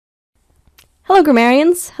Hello,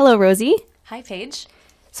 grammarians. Hello, Rosie. Hi, Paige.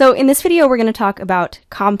 So in this video, we're going to talk about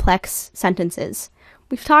complex sentences.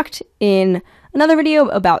 We've talked in another video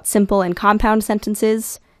about simple and compound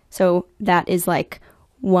sentences. So that is like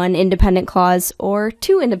one independent clause or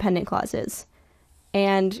two independent clauses.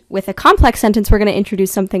 And with a complex sentence, we're going to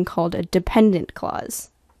introduce something called a dependent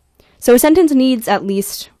clause. So a sentence needs at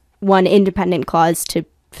least one independent clause to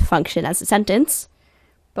function as a sentence.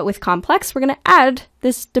 But with complex, we're going to add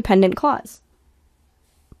this dependent clause.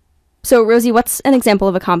 So, Rosie, what's an example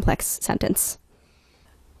of a complex sentence?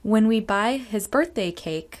 When we buy his birthday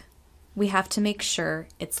cake, we have to make sure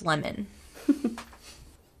it's lemon.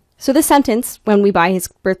 So this sentence, when we buy his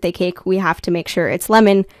birthday cake, we have to make sure it's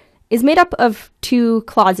lemon, is made up of two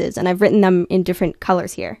clauses, and I've written them in different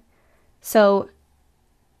colors here. So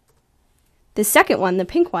the second one, the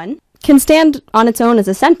pink one, can stand on its own as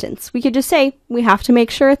a sentence. We could just say, we have to make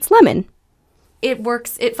sure it's lemon.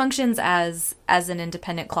 It functions as an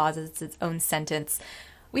independent clause, it's its own sentence.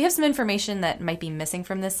 We have some information that might be missing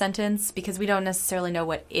from this sentence because we don't necessarily know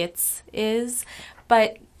what its is,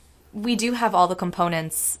 but we do have all the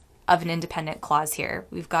components of an independent clause here.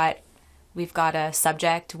 We've got a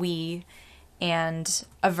subject, we, and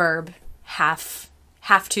a verb, have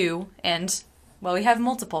to, and, well, we have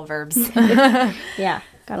multiple verbs. Yeah,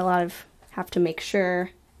 got a lot of have to make sure.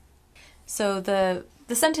 So the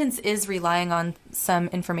sentence is relying on some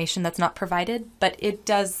information that's not provided, but it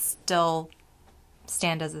does still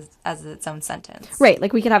stand as its own sentence. Right,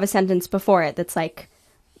 like we could have a sentence before it that's like,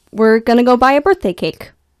 we're going to go buy a birthday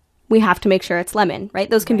cake. We have to make sure it's lemon, right?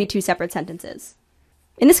 Those can be two separate sentences.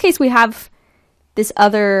 In this case, we have this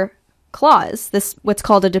other clause, this what's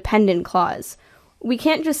called a dependent clause. We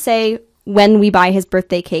can't just say, when we buy his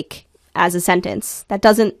birthday cake as a sentence. That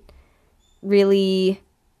doesn't really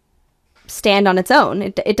stand on its own.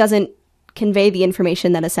 It doesn't convey the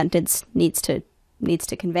information that a sentence needs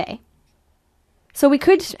to convey. So we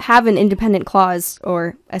could have an independent clause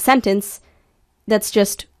or a sentence that's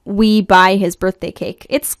just, we buy his birthday cake.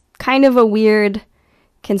 It's kind of a weird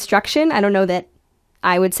construction. I don't know that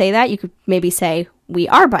I would say that. You could maybe say, we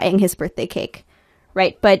are buying his birthday cake,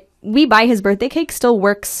 right? But we buy his birthday cake still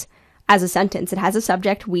works as a sentence. It has a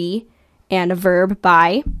subject, we, and a verb,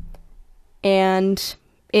 buy, and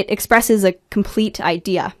it expresses a complete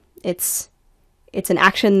idea. It's an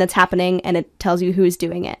action that's happening, and it tells you who's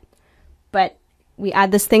doing it. But we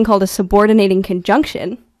add this thing called a subordinating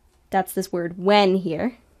conjunction. That's this word when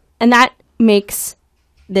here. And that makes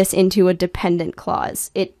this into a dependent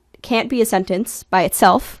clause. It can't be a sentence by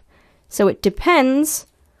itself, so it depends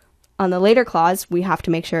on the later clause, we have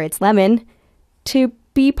to make sure it's lemon, to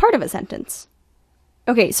be part of a sentence.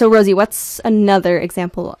 Okay, so Rosie, what's another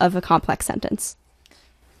example of a complex sentence?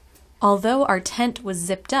 Although our tent was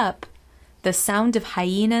zipped up, the sound of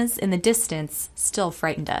hyenas in the distance still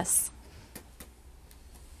frightened us.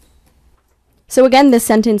 So again, this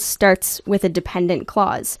sentence starts with a dependent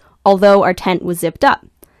clause. Although our tent was zipped up.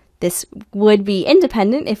 This would be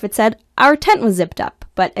independent if it said, our tent was zipped up.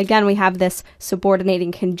 But again, we have this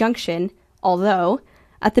subordinating conjunction, although,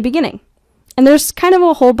 at the beginning. And there's kind of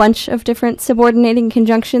a whole bunch of different subordinating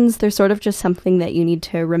conjunctions. They're sort of just something that you need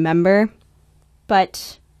to remember.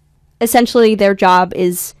 But essentially, their job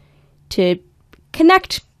is to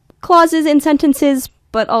connect clauses in sentences,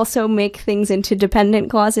 but also make things into dependent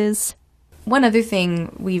clauses. One other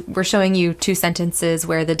thing, we're showing you two sentences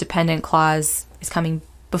where the dependent clause is coming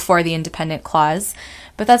before the independent clause,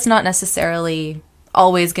 but that's not necessarily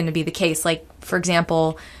always going to be the case. Like, for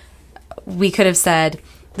example, we could have said,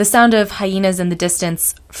 the sound of hyenas in the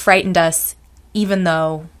distance frightened us even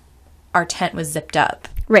though our tent was zipped up.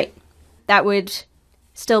 Right. That would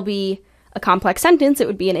still be a complex sentence. It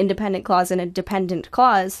would be an independent clause and a dependent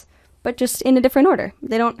clause, but just in a different order.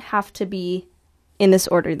 They don't have to be in this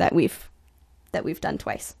order that we've done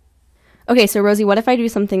twice. Okay, so Rosie, what if I do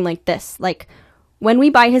something like this? Like, when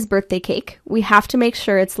we buy his birthday cake, we have to make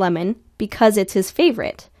sure it's lemon because it's his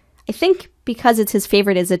favorite. I think because it's his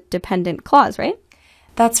favorite is a dependent clause, right?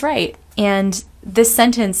 That's right. And this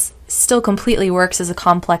sentence still completely works as a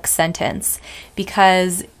complex sentence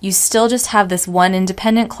because you still just have this one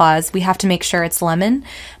independent clause. We have to make sure it's lemon.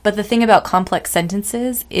 But the thing about complex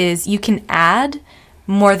sentences is you can add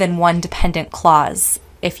more than one dependent clause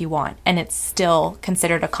if you want, and it's still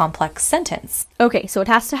considered a complex sentence. Okay, so it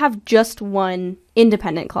has to have just one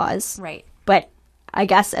independent clause. Right. But I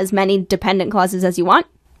guess as many dependent clauses as you want?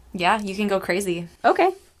 Yeah, you can go crazy.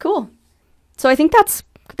 Okay, cool. So I think that's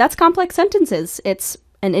complex sentences. It's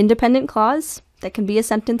an independent clause that can be a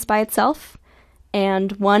sentence by itself,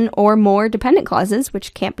 and one or more dependent clauses,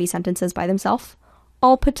 which can't be sentences by themselves,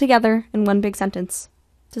 all put together in one big sentence.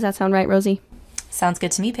 Does that sound right, Rosie? Sounds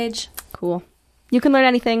good to me, Paige. Cool. You can learn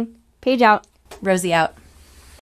anything. Paige out. Rosie out.